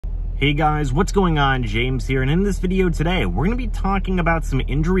Hey guys, what's going on? James here, and in this video today, we're going to be talking about some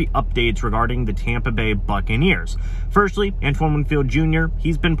injury updates regarding the Tampa Bay Buccaneers. Firstly, Antoine Winfield Jr.,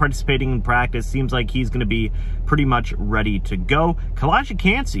 he's been participating in practice. Seems like he's going to be pretty much ready to go. Calijah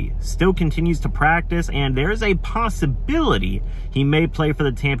Kancey still continues to practice, and there's a possibility he may play for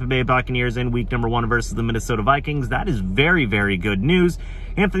the Tampa Bay Buccaneers in week number 1 versus the Minnesota Vikings. That is very, very good news.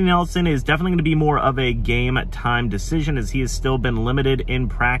 Anthony Nelson is definitely going to be more of a game time decision, as he has still been limited in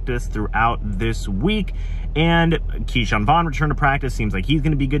practice throughout this week. And Keyshawn Vaughn returned to practice. Seems like he's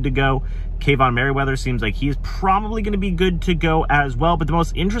going to be good to go. Kayvon Merriweather seems like he's probably going to be good to go as well. But the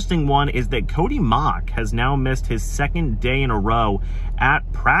most interesting one is that Cody Mauch has now missed his second day in a row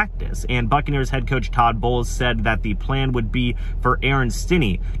at practice. And Buccaneers head coach Todd Bowles said that the plan would be for Aaron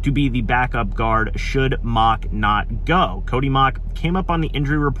Stinney to be the backup guard should Mauch not go. Cody Mauch came up on the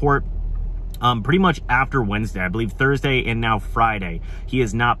injury report pretty much after Wednesday, I believe Thursday and now Friday. He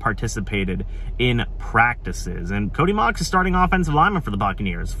has not participated in practices. And Cody Mauch is starting offensive lineman for the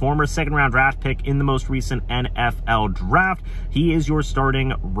Buccaneers, former second-round draft pick in the most recent NFL draft. He is your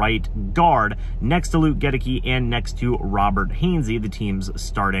starting right guard, next to Luke Gedeke and next to Robert Hainsey, the team's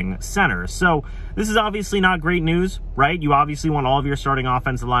starting center. So this is obviously not great news, right? You obviously want all of your starting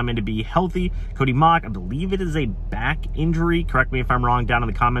offensive linemen to be healthy. Cody Mauch, I believe it is a back injury. Correct me if I'm wrong down in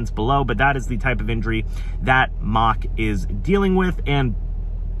the comments below, but that is the type of injury that Mauch is dealing with. And,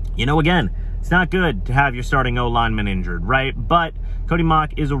 you know, again, it's not good to have your starting O-Lineman injured, right? But Cody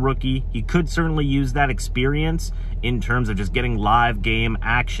Mauch is a rookie. He could certainly use that experience in terms of just getting live game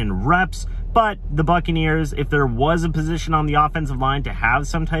action reps. But the Buccaneers, if there was a position on the offensive line to have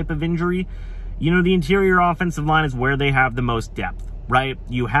some type of injury, you know, the interior offensive line is where they have the most depth, right?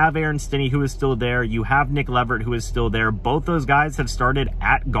 You have Aaron Stinney, who is still there. You have Nick Leverett, who is still there. Both those guys have started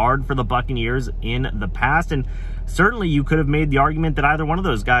at guard for the Buccaneers in the past. And certainly you could have made the argument that either one of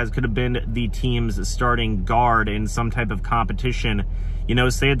those guys could have been the team's starting guard in some type of competition, you know,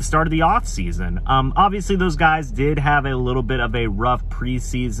 say at the start of the offseason. Obviously, those guys did have a little bit of a rough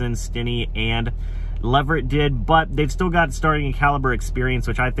preseason, Stinney and Leverett did, but they've still got starting caliber experience,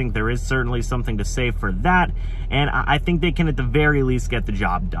 which I think there is certainly something to say for that. And I think they can at the very least get the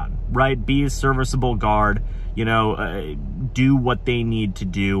job done, right? Be a serviceable guard, you know, do what they need to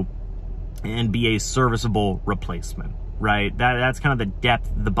do and be a serviceable replacement, right? That's kind of the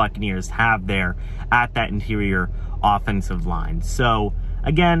depth the Buccaneers have there at that interior offensive line. So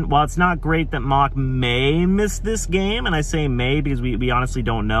again, while it's not great that Mauch may miss this game, and I say may because we honestly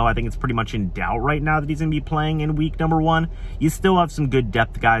don't know. I think it's pretty much in doubt right now that he's going to be playing in week number 1. You still have some good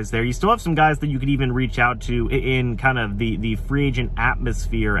depth guys there. You still have some guys that you could even reach out to in kind of the free agent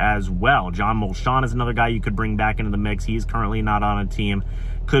atmosphere as well. John Molchon is another guy you could bring back into the mix. He's currently not on a team.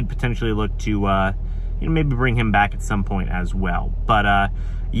 Could potentially look to, you know, maybe bring him back at some point as well. But,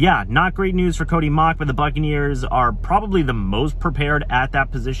 yeah, not great news for Cody Mauch, but the Buccaneers are probably the most prepared at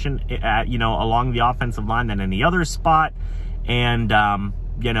that position, you know, along the offensive line than any other spot. And,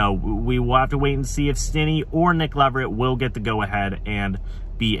 you know, we will have to wait and see if Stinney or Nick Leverett will get the go-ahead and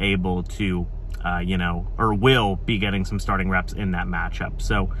be able to, you know, or will be getting some starting reps in that matchup.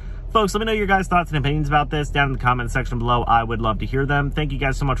 So, folks, let me know your guys' thoughts and opinions about this down in the comment section below. I would love to hear them. Thank you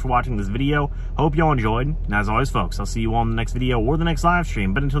guys so much for watching this video. Hope you all enjoyed. And as always, folks, I'll see you all in the next video or the next live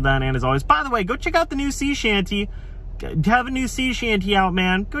stream. But until then, and as always, by the way, go check out the new sea shanty. Have a new sea shanty out,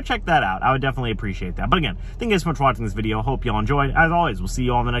 man. Go check that out. I would definitely appreciate that. But again, thank you guys so much for watching this video. Hope you all enjoyed. As always, we'll see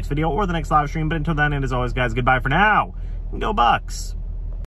you all in the next video or the next live stream. But until then, and as always, guys, goodbye for now. And go Bucs.